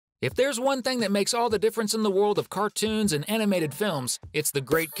If there's one thing that makes all the difference in the world of cartoons and animated films, it's the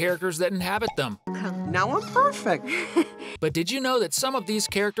great characters that inhabit them. Now I'm perfect. But did you know that some of these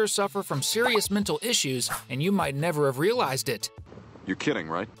characters suffer from serious mental issues, and you might never have realized it? You're kidding,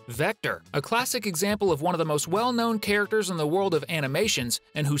 right? Vector, a classic example of one of the most well-known characters in the world of animations,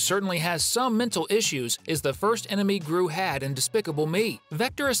 and who certainly has some mental issues, is the first enemy Gru had in Despicable Me.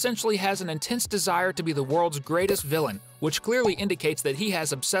 Vector essentially has an intense desire to be the world's greatest villain, which clearly indicates that he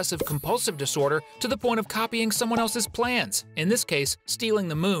has obsessive-compulsive disorder to the point of copying someone else's plans, in this case, stealing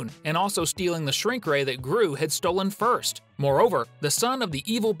the moon, and also stealing the shrink ray that Gru had stolen first. Moreover, the son of the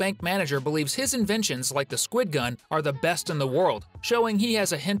evil bank manager believes his inventions, like the squid gun, are the best in the world, showing he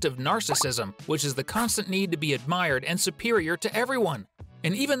has a hint of narcissism, which is the constant need to be admired and superior to everyone.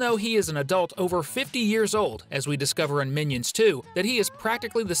 And even though he is an adult over 50 years old, as we discover in Minions 2, that he is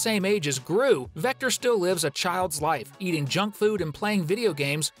practically the same age as Gru, Vector still lives a child's life, eating junk food and playing video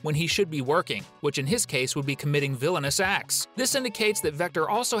games when he should be working, which in his case would be committing villainous acts. This indicates that Vector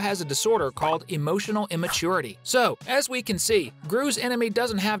also has a disorder called emotional immaturity. So, as we can see, Gru's enemy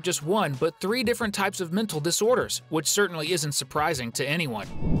doesn't have just one, but 3 different types of mental disorders, which certainly isn't surprising to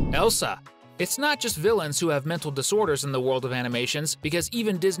anyone. Elsa. It's not just villains who have mental disorders in the world of animations, because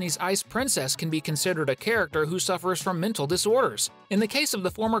even Disney's Ice Princess can be considered a character who suffers from mental disorders. In the case of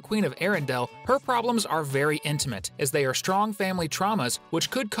the former Queen of Arendelle, her problems are very intimate, as they are strong family traumas which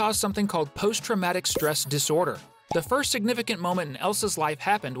could cause something called post-traumatic stress disorder. The first significant moment in Elsa's life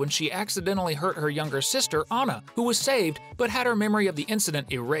happened when she accidentally hurt her younger sister, Anna, who was saved but had her memory of the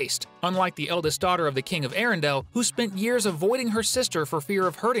incident erased, unlike the eldest daughter of the King of Arendelle, who spent years avoiding her sister for fear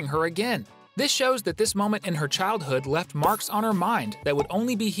of hurting her again. This shows that this moment in her childhood left marks on her mind that would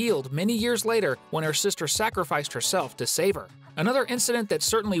only be healed many years later when her sister sacrificed herself to save her. Another incident that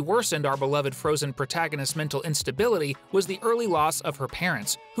certainly worsened our beloved Frozen protagonist's mental instability was the early loss of her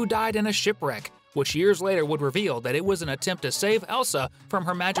parents, who died in a shipwreck, which years later would reveal that it was an attempt to save Elsa from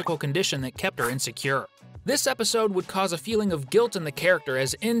her magical condition that kept her insecure. This episode would cause a feeling of guilt in the character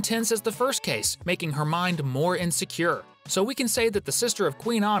as intense as the first case, making her mind more insecure. So we can say that the sister of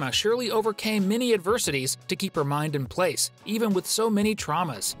Queen Anna surely overcame many adversities to keep her mind in place, even with so many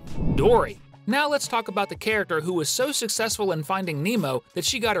traumas. Dory. Now let's talk about the character who was so successful in finding Nemo that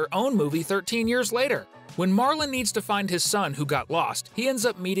she got her own movie 13 years later. When Marlin needs to find his son who got lost, he ends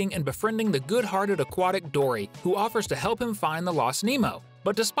up meeting and befriending the good-hearted aquatic Dory, who offers to help him find the lost Nemo.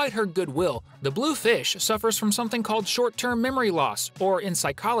 But despite her goodwill, the blue fish suffers from something called short-term memory loss, or in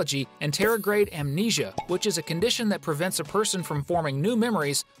psychology, anterograde amnesia, which is a condition that prevents a person from forming new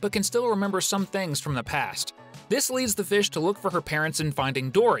memories but can still remember some things from the past. This leads the fish to look for her parents in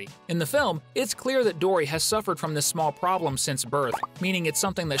finding Dory. In the film, it's clear that Dory has suffered from this small problem since birth, meaning it's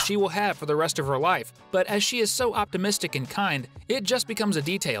something that she will have for the rest of her life. But as she is so optimistic and kind, it just becomes a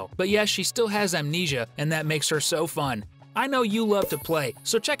detail. But yes, she still has amnesia, and that makes her so fun. I know you love to play,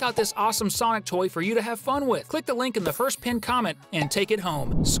 so check out this awesome Sonic toy for you to have fun with. Click the link in the first pinned comment and take it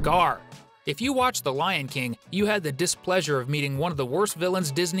home. Scar. If you watched The Lion King, you had the displeasure of meeting one of the worst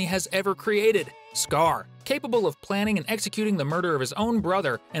villains Disney has ever created, Scar. Capable of planning and executing the murder of his own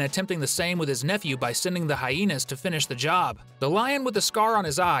brother and attempting the same with his nephew by sending the hyenas to finish the job. The lion with the scar on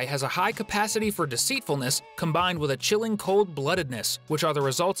his eye has a high capacity for deceitfulness combined with a chilling cold-bloodedness, which are the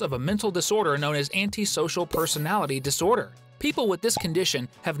results of a mental disorder known as antisocial personality disorder. People with this condition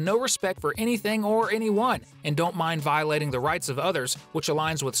have no respect for anything or anyone, and don't mind violating the rights of others, which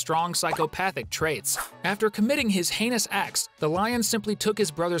aligns with strong psychopathic traits. After committing his heinous acts, the lion simply took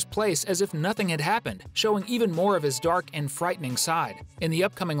his brother's place as if nothing had happened, showing even more of his dark and frightening side. In the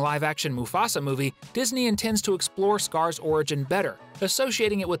upcoming live-action Mufasa movie, Disney intends to explore Scar's origin better,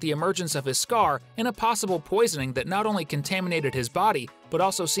 associating it with the emergence of his scar and a possible poisoning that not only contaminated his body, but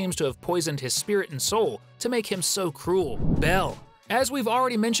also seems to have poisoned his spirit and soul to make him so cruel. Belle. As we've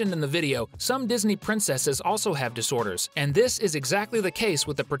already mentioned in the video, some Disney princesses also have disorders, and this is exactly the case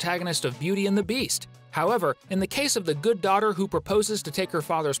with the protagonist of Beauty and the Beast. However, in the case of the good daughter who proposes to take her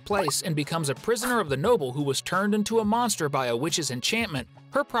father's place and becomes a prisoner of the noble who was turned into a monster by a witch's enchantment,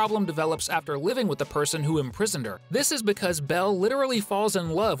 her problem develops after living with the person who imprisoned her. This is because Belle literally falls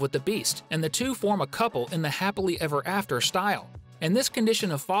in love with the Beast, and the two form a couple in the happily ever after style. And this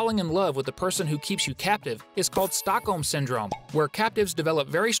condition of falling in love with the person who keeps you captive is called Stockholm Syndrome, where captives develop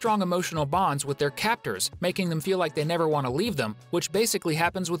very strong emotional bonds with their captors, making them feel like they never want to leave them, which basically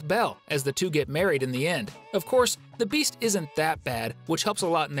happens with Belle, as the two get married in the end. Of course, the Beast isn't that bad, which helps a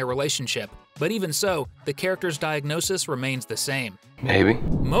lot in their relationship. But even so, the character's diagnosis remains the same. Maybe.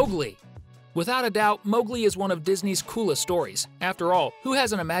 Mowgli. Without a doubt, Mowgli is one of Disney's coolest stories. After all, who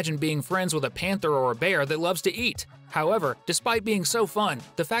hasn't imagined being friends with a panther or a bear that loves to eat? However, despite being so fun,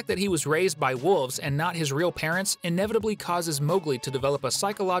 the fact that he was raised by wolves and not his real parents inevitably causes Mowgli to develop a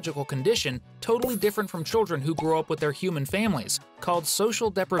psychological condition totally different from children who grow up with their human families, called social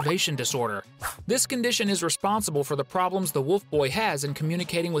deprivation disorder. This condition is responsible for the problems the wolf boy has in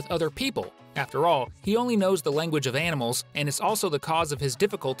communicating with other people. After all, he only knows the language of animals, and it's also the cause of his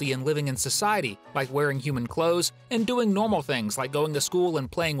difficulty in living in society, like wearing human clothes and doing normal things like going to school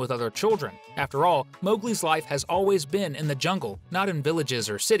and playing with other children. After all, Mowgli's life has always been in the jungle, not in villages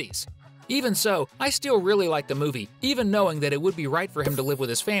or cities. Even so, I still really like the movie, even knowing that it would be right for him to live with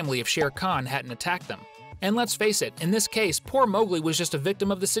his family if Shere Khan hadn't attacked them. And let's face it, in this case, poor Mowgli was just a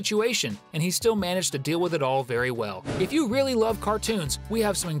victim of the situation, and he still managed to deal with it all very well. If you really love cartoons, we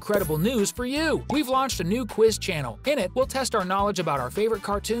have some incredible news for you! We've launched a new quiz channel. In it, we'll test our knowledge about our favorite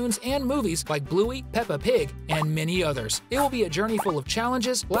cartoons and movies like Bluey, Peppa Pig, and many others. It will be a journey full of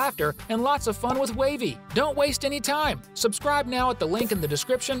challenges, laughter, and lots of fun with Wavy. Don't waste any time! Subscribe now at the link in the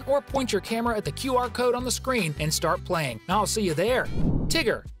description or point your camera at the QR code on the screen and start playing. I'll see you there!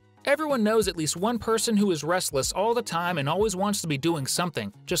 Tigger. Everyone knows at least one person who is restless all the time and always wants to be doing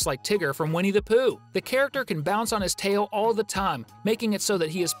something, just like Tigger from Winnie the Pooh. The character can bounce on his tail all the time, making it so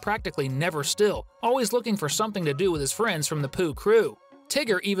that he is practically never still, always looking for something to do with his friends from the Pooh crew.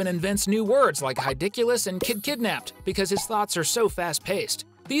 Tigger even invents new words like hidiculous and kidnapped because his thoughts are so fast-paced.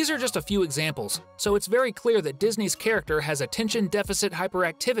 These are just a few examples, so it's very clear that Disney's character has attention deficit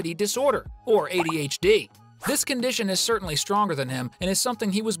hyperactivity disorder, or ADHD. This condition is certainly stronger than him and is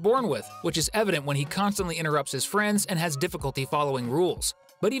something he was born with, which is evident when he constantly interrupts his friends and has difficulty following rules.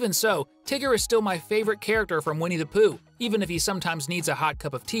 But even so, Tigger is still my favorite character from Winnie the Pooh, even if he sometimes needs a hot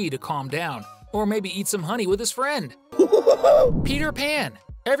cup of tea to calm down, or maybe eat some honey with his friend. Peter Pan.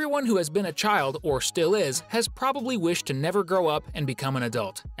 Everyone who has been a child, or still is, has probably wished to never grow up and become an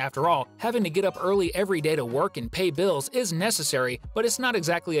adult. After all, having to get up early every day to work and pay bills is necessary, but it's not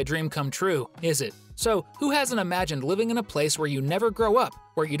exactly a dream come true, is it? So, who hasn't imagined living in a place where you never grow up,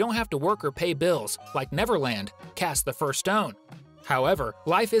 where you don't have to work or pay bills, like Neverland, Cast the First Stone? However,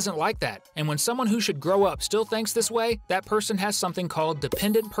 life isn't like that, and when someone who should grow up still thinks this way, that person has something called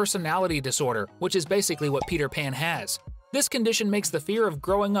dependent personality disorder, which is basically what Peter Pan has. This condition makes the fear of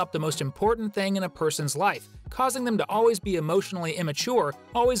growing up the most important thing in a person's life, causing them to always be emotionally immature,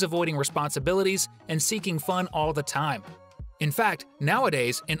 always avoiding responsibilities, and seeking fun all the time. In fact,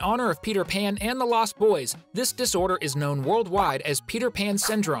 nowadays, in honor of Peter Pan and the Lost Boys, this disorder is known worldwide as Peter Pan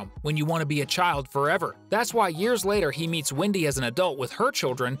syndrome, when you want to be a child forever. That's why years later he meets Wendy as an adult with her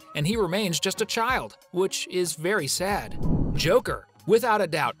children, and he remains just a child, which is very sad. Joker. Without a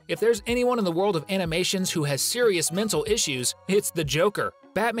doubt, if there's anyone in the world of animations who has serious mental issues, it's the Joker.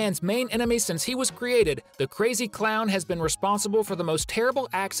 Batman's main enemy since he was created, the crazy clown has been responsible for the most terrible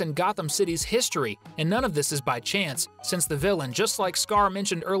acts in Gotham City's history, and none of this is by chance, since the villain, just like Scar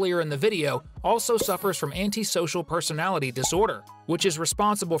mentioned earlier in the video, also suffers from antisocial personality disorder, which is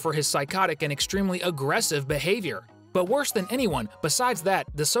responsible for his psychotic and extremely aggressive behavior. But worse than anyone, besides that,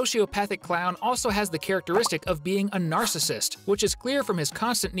 the sociopathic clown also has the characteristic of being a narcissist, which is clear from his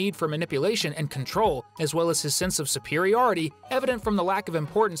constant need for manipulation and control, as well as his sense of superiority, evident from the lack of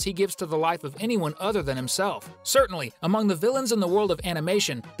importance he gives to the life of anyone other than himself. Certainly, among the villains in the world of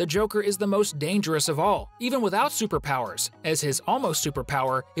animation, the Joker is the most dangerous of all, even without superpowers, as his almost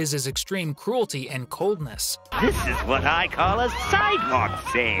superpower is his extreme cruelty and coldness. This is what I call a sidewalk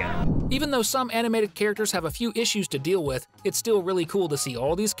sale. Even though some animated characters have a few issues to deal with, it's still really cool to see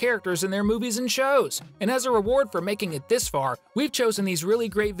all these characters in their movies and shows. And as a reward for making it this far, we've chosen these really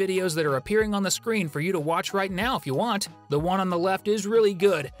great videos that are appearing on the screen for you to watch right now if you want. The one on the left is really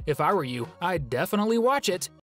good. If I were you, I'd definitely watch it.